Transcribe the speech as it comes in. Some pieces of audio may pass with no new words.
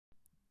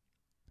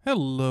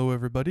Hello,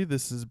 everybody.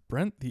 This is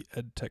Brent, the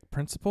EdTech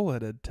principal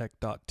at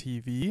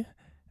EdTech.tv.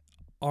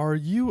 Are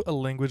you a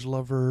language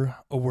lover,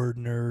 a word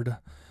nerd,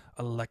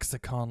 a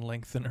lexicon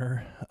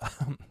lengthener?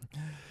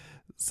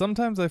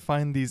 Sometimes I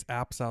find these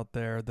apps out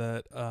there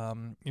that,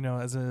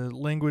 as a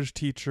language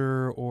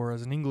teacher or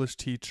as an English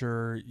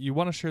teacher, you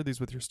want to share these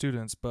with your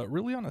students, but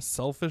really on a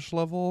selfish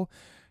level,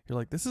 you're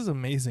like, this is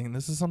amazing.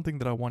 This is something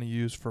that I want to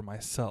use for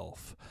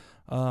myself.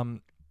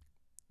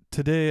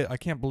 Today, I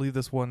can't believe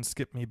this one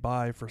skipped me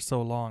by for so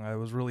long. I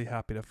was really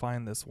happy to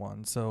find this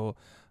one. So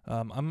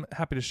I'm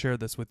happy to share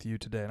this with you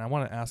today. And I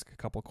want to ask a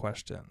couple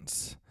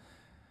questions.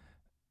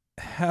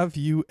 Have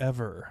you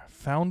ever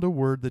found a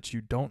word that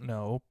you don't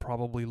know,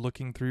 probably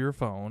looking through your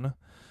phone,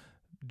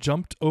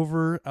 jumped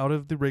over out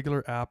of the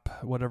regular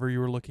app, whatever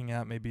you were looking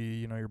at,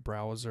 maybe, your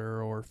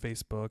browser or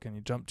Facebook, and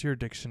you jumped to your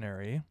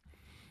dictionary?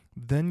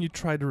 Then you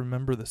tried to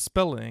remember the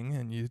spelling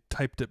and you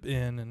typed it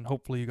in and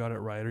hopefully you got it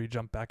right, or you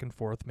jump back and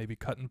forth, maybe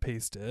cut and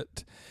paste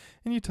it,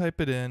 and you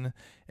type it in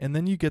and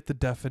then you get the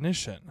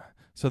definition.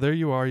 So there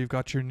you are, you've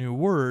got your new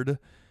word,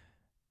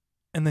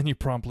 and then you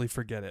promptly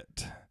forget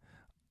it.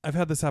 I've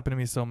had this happen to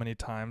me so many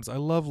times. I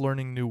love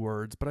learning new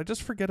words, but I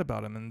just forget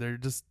about them and they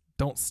just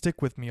don't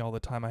stick with me all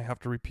the time. I have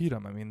to repeat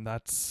them. I mean,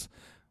 that's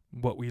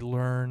what we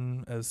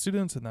learn as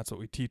students, and that's what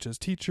we teach as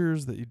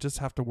teachers, that you just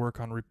have to work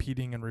on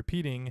repeating and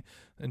repeating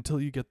until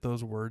you get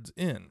those words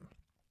in.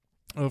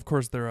 Of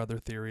course, there are other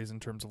theories in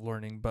terms of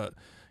learning, but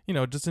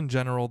just in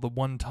general, the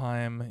one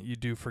time you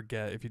do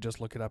forget if you just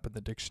look it up in the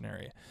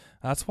dictionary.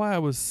 That's why I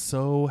was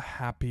so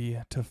happy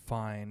to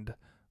find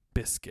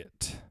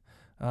Biscuit.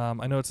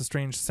 I know it's a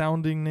strange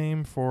sounding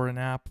name for an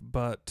app,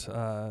 but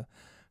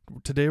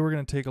today we're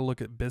going to take a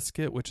look at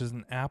Biscuit, which is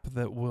an app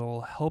that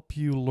will help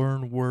you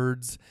learn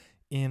words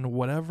in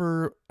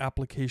whatever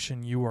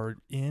application you are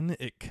in.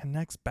 It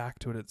connects back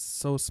to it. It's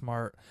so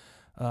smart.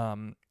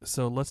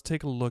 So let's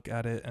take a look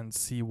at it and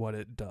see what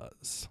it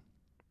does.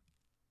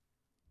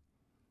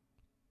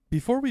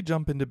 Before we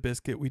jump into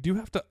Biscuit, we do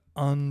have to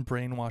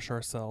unbrainwash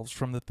ourselves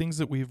from the things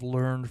that we've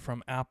learned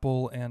from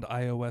Apple and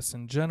iOS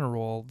in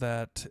general,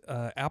 that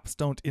apps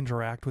don't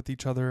interact with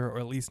each other, or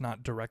at least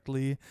not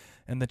directly,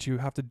 and that you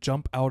have to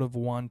jump out of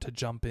one to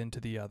jump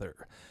into the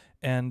other.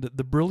 And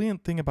the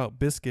brilliant thing about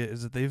Biscuit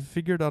is that they've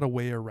figured out a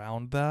way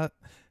around that,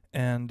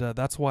 and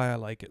that's why I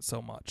like it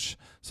so much.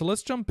 So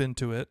let's jump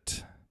into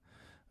it.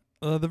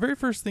 The very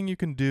first thing you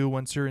can do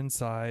once you're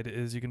inside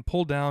is you can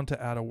pull down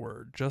to add a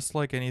word, just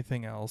like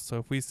anything else. So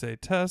if we say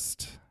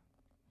test,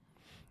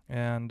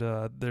 and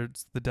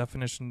there's the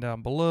definition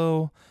down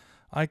below,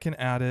 I can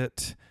add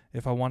it.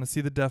 If I want to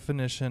see the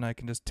definition, I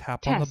can just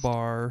tap on the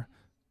bar.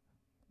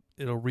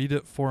 It'll read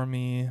it for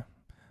me.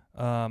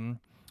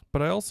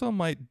 But I also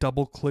might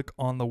double click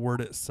on the word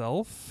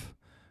itself,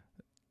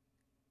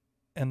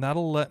 and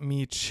that'll let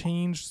me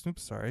change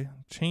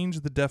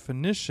the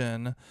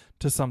definition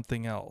to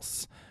something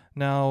else.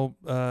 Now,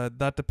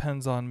 that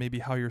depends on maybe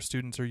how your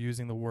students are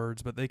using the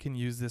words, but they can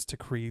use this to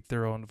create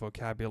their own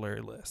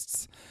vocabulary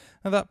lists.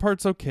 Now, that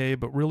part's okay,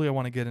 but really I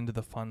want to get into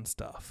the fun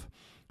stuff.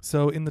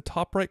 So in the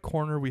top right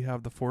corner, we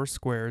have the 4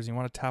 squares. You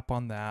want to tap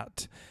on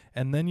that,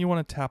 and then you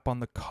want to tap on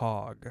the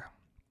cog.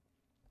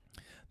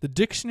 The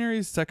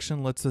dictionaries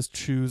section lets us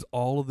choose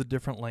all of the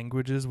different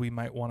languages we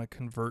might want to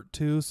convert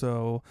to.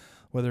 So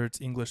whether it's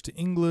English to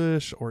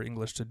English or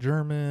English to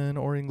German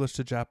or English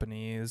to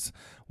Japanese,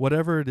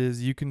 whatever it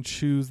is, you can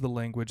choose the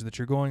language that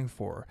you're going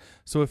for.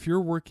 So if you're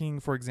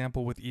working, for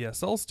example, with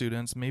ESL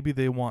students, maybe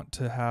they want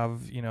to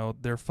have,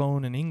 their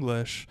phone in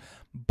English,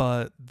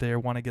 but they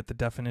want to get the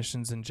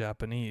definitions in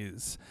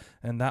Japanese,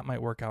 and that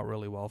might work out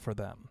really well for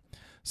them.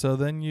 So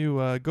then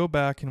you go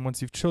back, and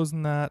once you've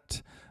chosen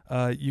that,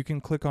 you can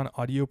click on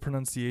audio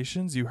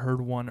pronunciations. You heard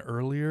one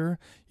earlier.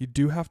 You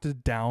do have to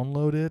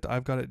download it.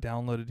 I've got it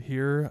downloaded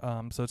here,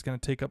 so it's going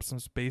to take up some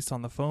space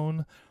on the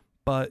phone,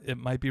 but it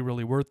might be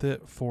really worth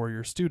it for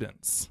your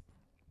students.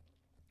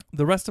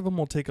 The rest of them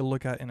we'll take a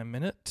look at in a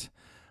minute,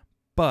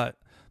 but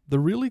the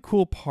really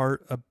cool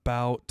part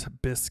about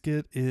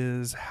Biscuit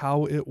is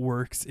how it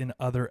works in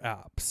other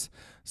apps.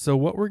 So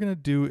what we're going to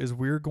do is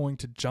we're going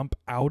to jump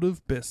out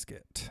of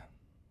Biscuit,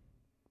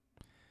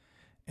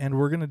 and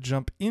we're going to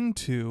jump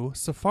into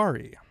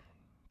Safari.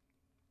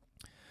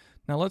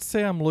 Now let's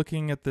say I'm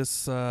looking at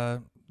this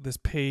this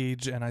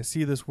page and I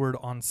see this word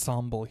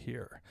ensemble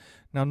here.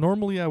 Now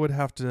normally I would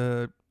have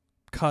to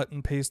cut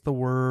and paste the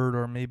word,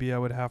 or maybe I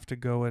would have to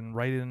go and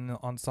write in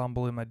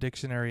ensemble in my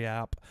dictionary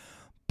app,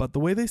 but the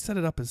way they set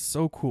it up is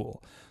so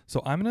cool.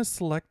 So I'm going to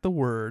select the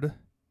word,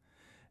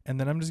 and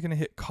then I'm just going to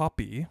hit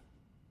copy.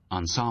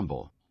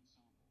 Ensemble.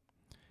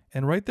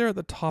 And right there at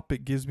the top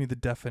it gives me the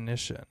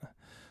definition.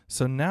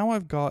 So now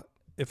I've got,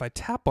 if I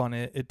tap on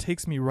it, it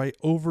takes me right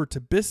over to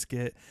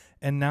Biscuit,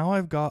 and now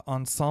I've got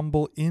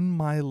ensemble in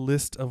my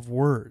list of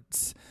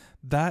words.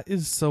 That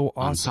is so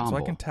awesome. Ensemble. So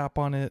I can tap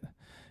on it.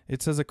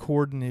 It says a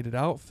coordinated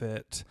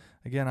outfit.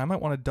 Again, I might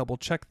want to double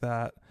check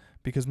that,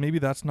 because maybe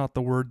that's not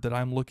the word that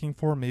I'm looking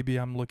for. Maybe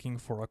I'm looking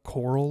for a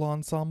choral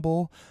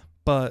ensemble,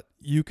 but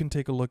you can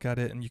take a look at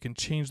it and you can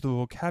change the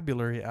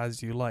vocabulary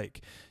as you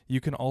like. You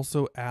can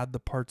also add the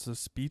parts of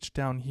speech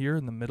down here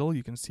in the middle.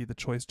 You can see the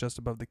choice just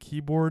above the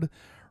keyboard.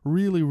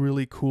 Really,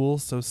 really cool.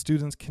 So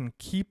students can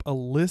keep a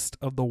list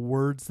of the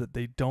words that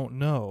they don't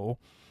know,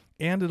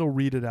 and it'll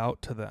read it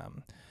out to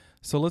them.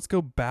 So let's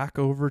go back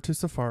over to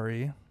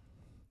Safari,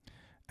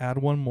 add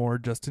one more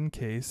just in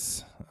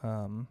case.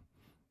 How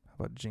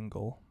about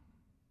jingle?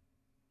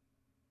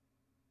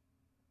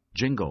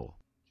 Jingle.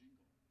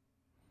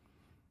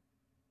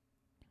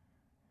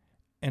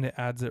 And it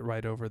adds it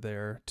right over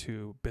there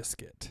to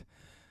Biscuit.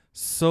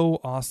 So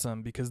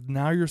awesome, because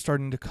now you're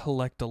starting to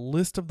collect a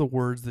list of the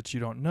words that you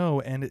don't know,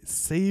 and it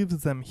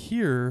saves them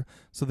here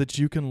so that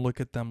you can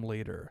look at them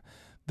later.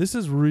 This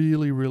is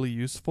really, really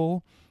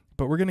useful,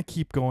 but we're going to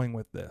keep going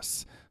with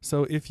this.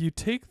 So if you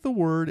take the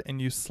word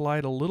and you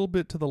slide a little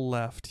bit to the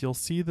left, you'll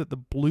see that the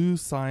blue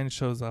sign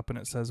shows up and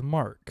it says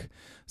mark.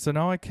 So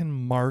now I can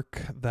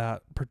mark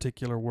that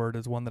particular word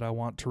as one that I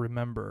want to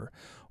remember.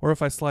 Or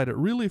if I slide it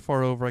really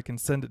far over, I can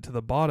send it to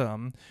the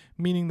bottom,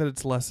 meaning that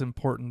it's less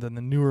important than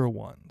the newer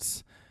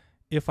ones.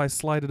 If I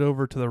slide it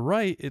over to the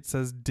right, it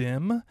says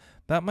dim.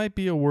 That might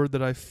be a word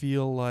that I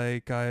feel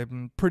like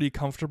I'm pretty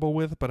comfortable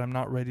with, but I'm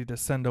not ready to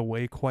send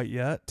away quite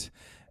yet.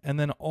 And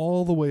then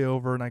all the way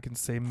over, and I can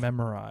say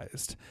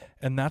memorized.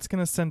 And that's going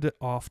to send it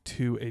off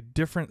to a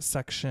different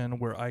section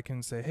where I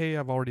can say, hey,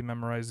 I've already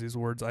memorized these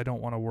words. I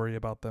don't want to worry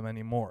about them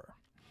anymore.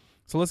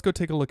 So let's go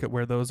take a look at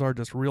where those are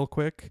just real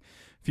quick.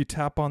 If you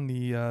tap on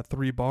the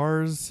 3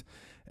 bars,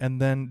 and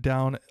then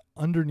down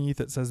underneath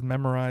it says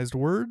memorized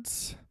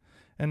words.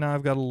 And now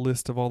I've got a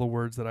list of all the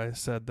words that I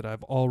said that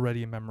I've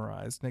already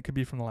memorized. And it could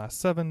be from the last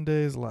 7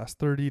 days, the last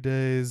 30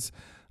 days.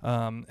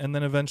 And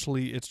then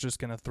eventually it's just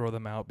going to throw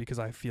them out because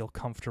I feel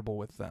comfortable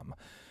with them.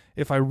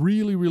 If I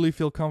really, really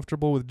feel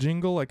comfortable with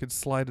jingle, I could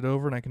slide it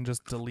over and I can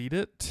just delete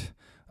it.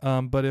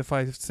 But if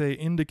I say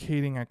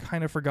indicating I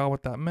kind of forgot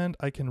what that meant,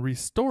 I can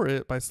restore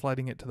it by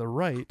sliding it to the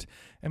right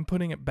and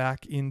putting it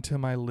back into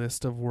my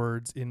list of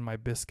words in my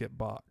Biscuit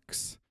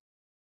box.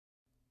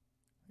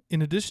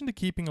 In addition to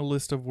keeping a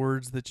list of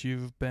words that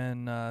you've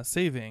been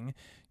saving,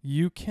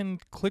 you can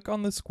click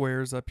on the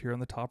squares up here on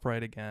the top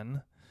right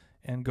again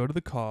and go to the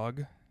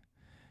cog.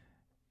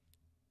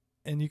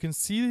 And you can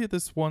see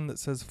this one that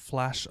says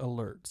flash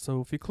alert.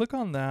 So if you click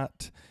on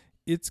that,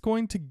 it's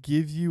going to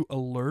give you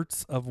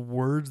alerts of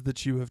words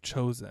that you have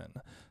chosen.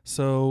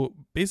 So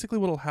basically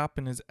what will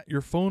happen is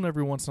your phone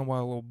every once in a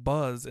while will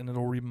buzz and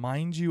it'll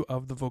remind you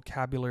of the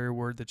vocabulary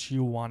word that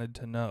you wanted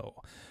to know.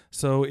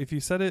 So if you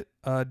set it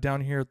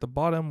down here at the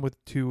bottom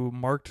to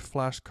marked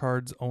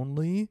flashcards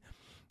only,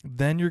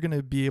 then you're going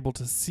to be able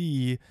to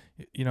see,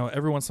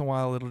 every once in a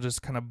while it'll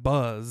just kind of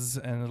buzz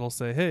and it'll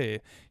say, hey,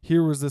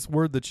 here was this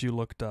word that you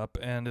looked up,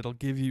 and it'll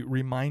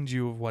remind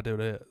you of what it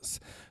is.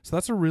 So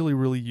that's a really,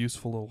 really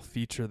useful little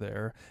feature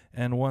there,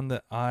 and one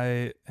that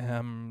I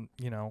am,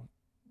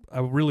 I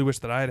really wish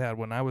that I had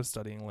when I was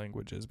studying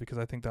languages, because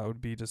I think that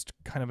would be just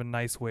kind of a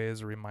nice way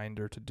as a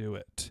reminder to do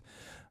it.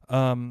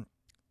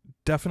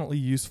 Definitely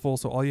useful.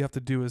 So all you have to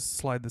do is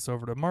slide this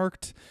over to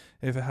marked.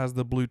 If it has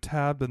the blue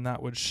tab, then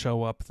that would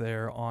show up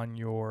there on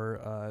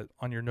your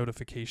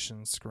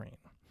notification screen.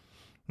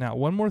 Now,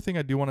 one more thing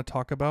I do want to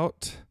talk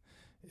about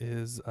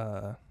is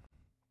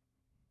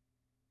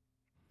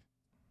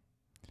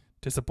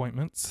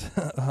disappointments.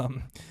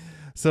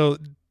 So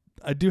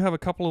I do have a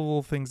couple of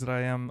little things that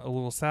I am a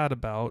little sad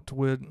about.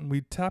 When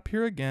we tap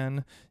here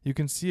again, you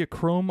can see a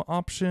Chrome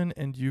option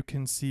and you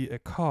can see a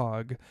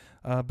cog.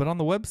 But on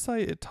the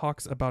website, it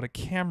talks about a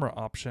camera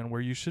option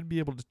where you should be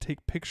able to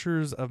take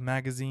pictures of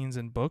magazines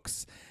and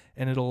books,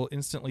 and it'll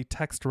instantly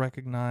text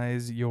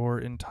recognize your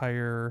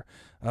entire,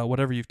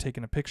 whatever you've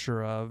taken a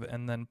picture of,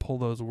 and then pull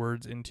those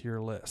words into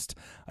your list.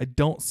 I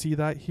don't see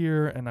that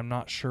here, and I'm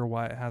not sure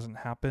why it hasn't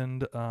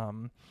happened.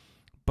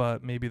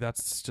 But maybe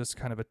that's just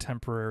kind of a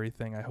temporary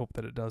thing. I hope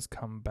that it does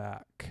come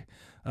back.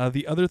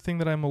 The other thing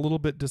that I'm a little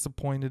bit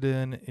disappointed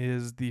in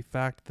is the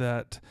fact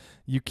that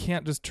you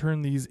can't just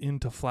turn these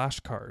into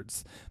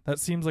flashcards. That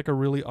seems like a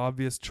really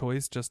obvious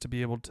choice, just to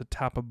be able to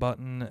tap a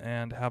button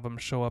and have them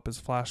show up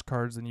as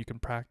flashcards, and you can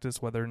practice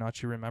whether or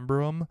not you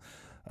remember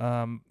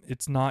them.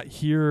 It's not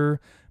here.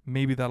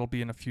 Maybe that'll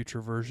be in a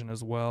future version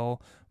as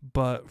well.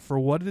 But for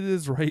what it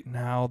is right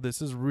now,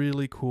 this is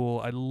really cool.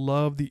 I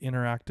love the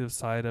interactive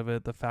side of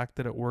it. The fact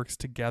that it works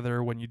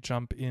together when you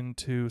jump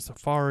into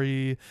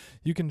Safari.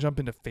 You can jump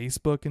into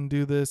Facebook and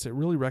do this. It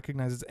really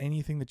recognizes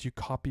anything that you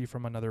copy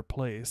from another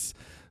place.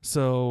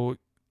 So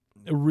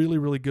a really,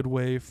 really good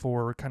way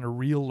for kind of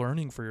real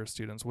learning for your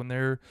students when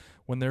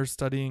they're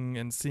studying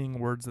and seeing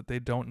words that they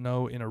don't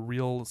know in a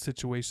real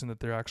situation that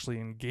they're actually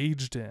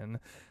engaged in.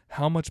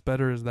 How much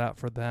better is that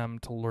for them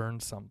to learn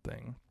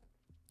something?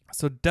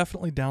 So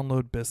definitely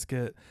download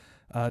Biscuit,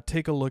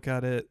 take a look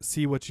at it,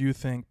 see what you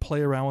think,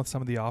 play around with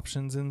some of the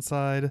options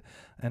inside.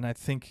 And I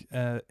think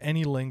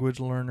any language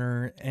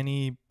learner,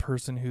 any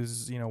person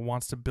who's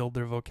wants to build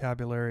their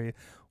vocabulary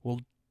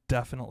will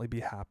definitely be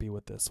happy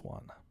with this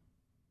one.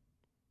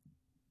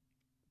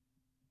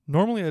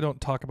 Normally, I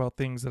don't talk about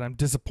things that I'm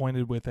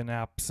disappointed with in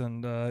apps,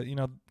 and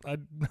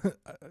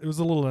it was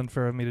a little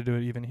unfair of me to do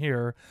it even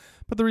here.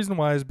 But the reason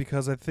why is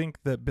because I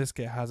think that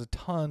Biscuit has a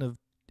ton of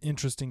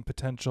interesting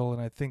potential,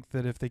 and I think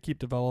that if they keep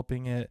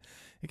developing it,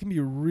 it can be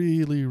a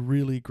really,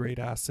 really great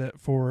asset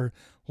for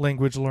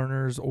language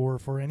learners or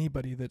for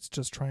anybody that's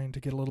just trying to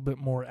get a little bit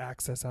more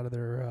access out of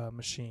their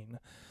machine.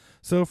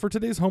 So for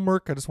today's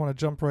homework, I just want to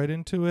jump right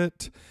into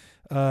it.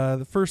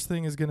 The first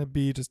thing is going to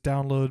be just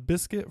download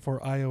Biscuit for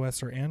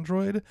iOS or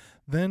Android.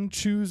 Then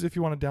choose if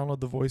you want to download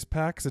the voice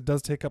pack, because it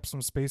does take up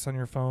some space on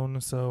your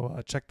phone, so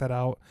check that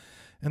out.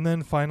 And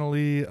then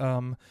finally,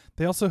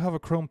 they also have a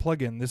Chrome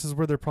plugin. This is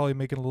where they're probably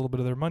making a little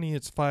bit of their money.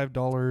 It's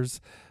 $5.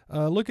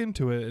 Look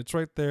into it. It's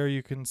right there.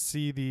 You can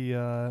see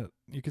the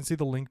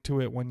link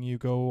to it when you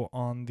go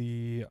on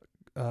the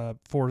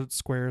 4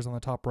 squares on the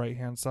top right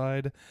hand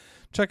side.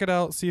 Check it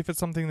out, see if it's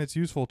something that's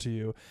useful to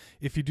you.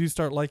 If you do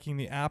start liking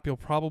the app, you'll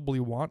probably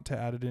want to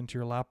add it into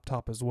your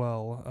laptop as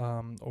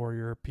well, or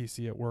your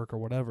PC at work or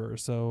whatever.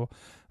 So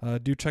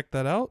do check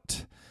that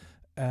out.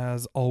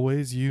 As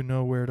always, you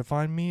know where to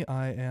find me.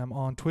 I am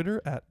on Twitter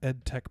at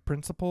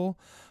EdTech.Principal.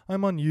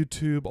 I'm on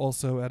YouTube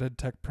also at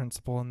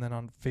EdTech.Principal, and then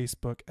on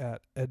Facebook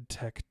at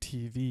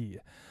EdTech.tv.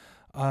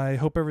 I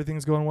hope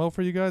everything's going well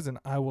for you guys, and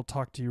I will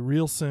talk to you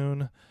real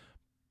soon.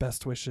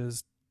 Best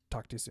wishes.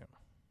 Talk to you soon.